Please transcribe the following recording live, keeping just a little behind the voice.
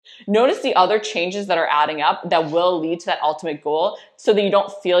Notice the other changes that are adding up that will lead to that ultimate goal so that you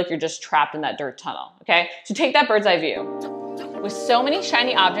don't feel like you're just trapped in that dirt tunnel, okay? So take that bird's eye view. With so many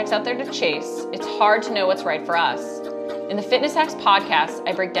shiny objects out there to chase, it's hard to know what's right for us. In the Fitness Hacks podcast,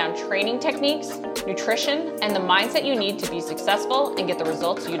 I break down training techniques, nutrition, and the mindset you need to be successful and get the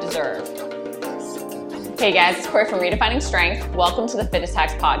results you deserve. Hey guys, it's Corey from Redefining Strength. Welcome to the Fitness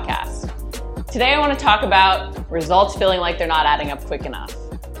Hacks podcast. Today I want to talk about results feeling like they're not adding up quick enough.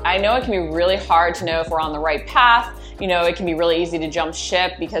 I know it can be really hard to know if we're on the right path. You know, it can be really easy to jump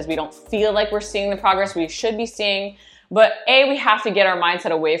ship because we don't feel like we're seeing the progress we should be seeing. But we have to get our mindset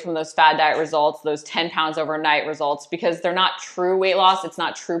away from those fad diet results, those 10 pounds overnight results, because they're not true weight loss. It's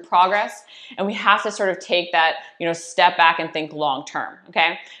not true progress. And we have to sort of take that, step back and think long term,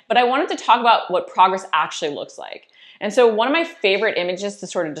 okay? But I wanted to talk about what progress actually looks like. And so one of my favorite images to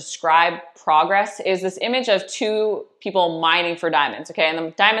sort of describe progress is this image of two people mining for diamonds, okay? And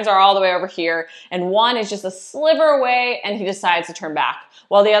the diamonds are all the way over here, and one is just a sliver away, and he decides to turn back,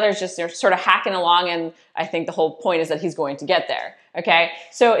 while the other is just sort of hacking along, and I think the whole point is that he's going to get there, okay?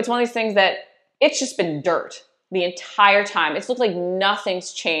 So it's one of these things that it's just been dirt the entire time. It's looked like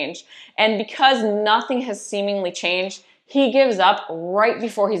nothing's changed, and because nothing has seemingly changed, he gives up right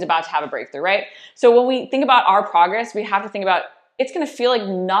before he's about to have a breakthrough, right? So when we think about our progress, we have to think about it's gonna feel like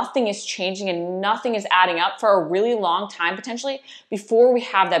nothing is changing and nothing is adding up for a really long time potentially before we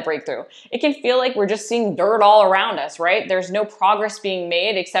have that breakthrough. It can feel like we're just seeing dirt all around us, right? There's no progress being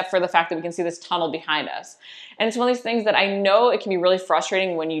made except for the fact that we can see this tunnel behind us. And it's one of these things that I know it can be really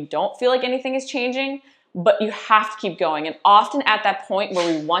frustrating when you don't feel like anything is changing, but you have to keep going. And often at that point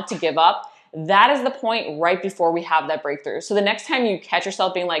where we want to give up, that is the point right before we have that breakthrough. So the next time you catch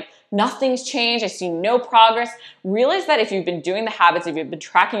yourself being like, nothing's changed, I see no progress, realize that if you've been doing the habits, if you've been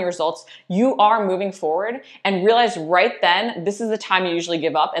tracking your results, you are moving forward, and realize right then, this is the time you usually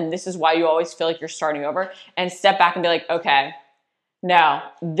give up, and this is why you always feel like you're starting over, and step back and be like, okay, no,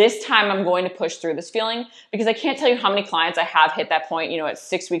 this time I'm going to push through this feeling, because I can't tell you how many clients I have hit that point, at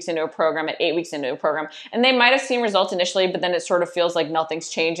 6 weeks into a program, at 8 weeks into a program, and they might have seen results initially, but then it sort of feels like nothing's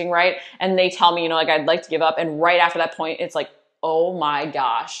changing, right? And they tell me, I'd like to give up. And right after that point, it's like, oh my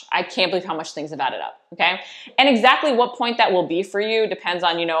gosh, I can't believe how much things have added up, okay? And exactly what point that will be for you depends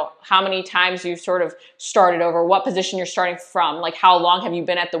on, how many times you've sort of started over, what position you're starting from, like how long have you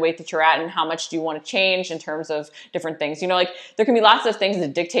been at the weight that you're at, and how much do you want to change in terms of different things. There can be lots of things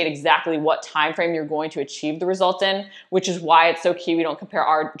that dictate exactly what time frame you're going to achieve the result in, which is why it's so key we don't compare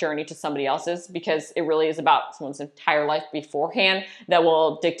our journey to somebody else's, because it really is about someone's entire life beforehand that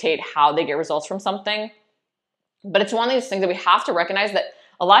will dictate how they get results from something. But it's one of these things that we have to recognize that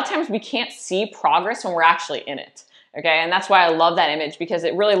a lot of times we can't see progress when we're actually in it, okay? And that's why I love that image, because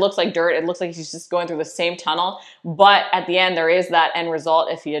it really looks like dirt. It looks like he's just going through the same tunnel, but at the end, there is that end result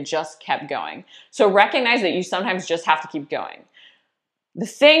if he had just kept going. So recognize that you sometimes just have to keep going. The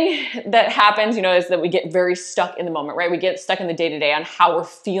thing that happens, is that we get very stuck in the moment, right? We get stuck in the day-to-day on how we're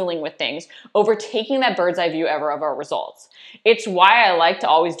feeling with things, over taking that bird's eye view ever of our results. It's why I like to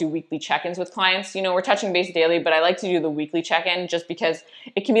always do weekly check-ins with clients. We're touching base daily, but I like to do the weekly check-in just because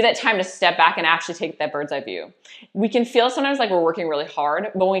it can be that time to step back and actually take that bird's eye view. We can feel sometimes like we're working really hard,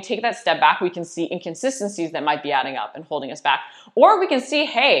 but when we take that step back, we can see inconsistencies that might be adding up and holding us back. Or we can see,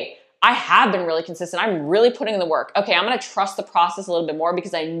 hey, I have been really consistent. I'm really putting in the work. Okay, I'm gonna trust the process a little bit more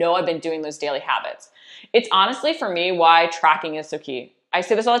because I know I've been doing those daily habits. It's honestly, for me, why tracking is so key. I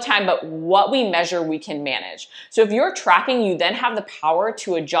say this all the time, but what we measure, we can manage. So if you're tracking, you then have the power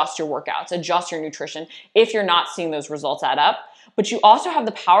to adjust your workouts, adjust your nutrition if you're not seeing those results add up. But you also have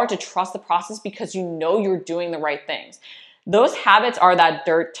the power to trust the process because you know you're doing the right things. Those habits are that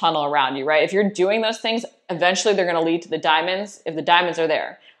dirt tunnel around you, right? If you're doing those things, eventually they're gonna lead to the diamonds if the diamonds are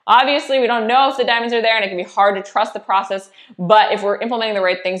there. Obviously, we don't know if the diamonds are there, and it can be hard to trust the process, but if we're implementing the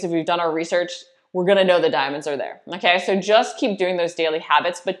right things, if we've done our research, we're gonna know the diamonds are there, okay? So just keep doing those daily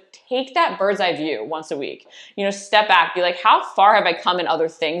habits, but take that bird's eye view once a week. Step back, be like, how far have I come in other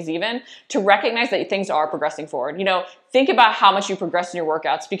things even, to recognize that things are progressing forward. Think about how much you progress in your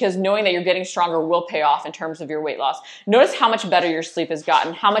workouts, because knowing that you're getting stronger will pay off in terms of your weight loss. Notice how much better your sleep has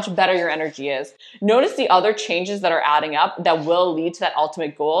gotten, how much better your energy is. Notice the other changes that are adding up that will lead to that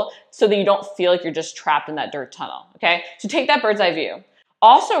ultimate goal so that you don't feel like you're just trapped in that dirt tunnel, okay? So take that bird's eye view.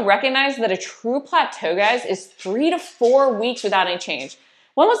 Also recognize that a true plateau, guys, is 3 to 4 weeks without any change.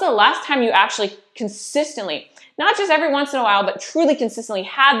 When was the last time you actually consistently, not just every once in a while, but truly consistently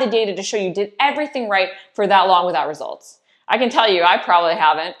had the data to show you did everything right for that long without results? I can tell you, I probably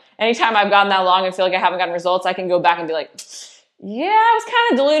haven't. Anytime I've gotten that long and feel like I haven't gotten results, I can go back and be like, yeah, I was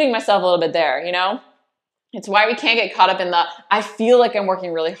kind of deluding myself a little bit there, It's why we can't get caught up in the, I feel like I'm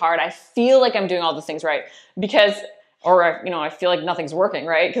working really hard. I feel like I'm doing all the things right because, or, I feel like nothing's working,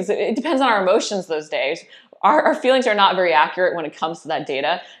 right? Because it depends on our emotions those days. Our feelings are not very accurate when it comes to that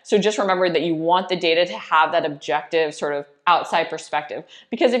data. So just remember that you want the data to have that objective sort of outside perspective.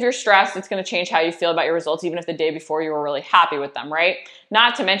 Because if you're stressed, it's going to change how you feel about your results, even if the day before you were really happy with them, right?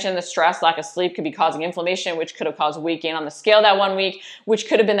 Not to mention the stress, lack of sleep could be causing inflammation, which could have caused weight gain on the scale that 1 week, which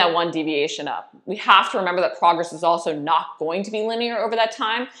could have been that one deviation up. We have to remember that progress is also not going to be linear over that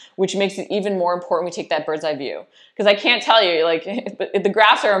time, which makes it even more important we take that bird's eye view. Because I can't tell you, like, the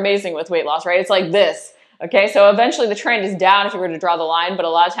graphs are amazing with weight loss, right? It's like this. Okay, so eventually the trend is down if you were to draw the line, but a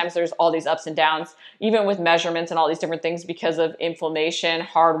lot of times there's all these ups and downs, even with measurements and all these different things because of inflammation,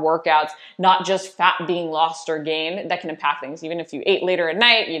 hard workouts, not just fat being lost or gained that can impact things. Even if you ate later at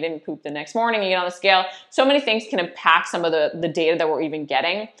night, you didn't poop the next morning, you get on the scale, so many things can impact some of the data that we're even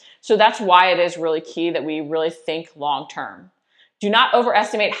getting. So that's why it is really key that we really think long term. Do not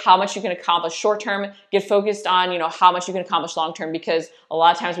overestimate how much you can accomplish short term. Get focused on, how much you can accomplish long term, because a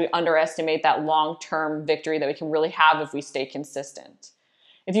lot of times we underestimate that long term victory that we can really have if we stay consistent.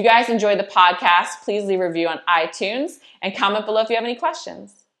 If you guys enjoyed the podcast, please leave a review on iTunes and comment below if you have any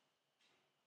questions.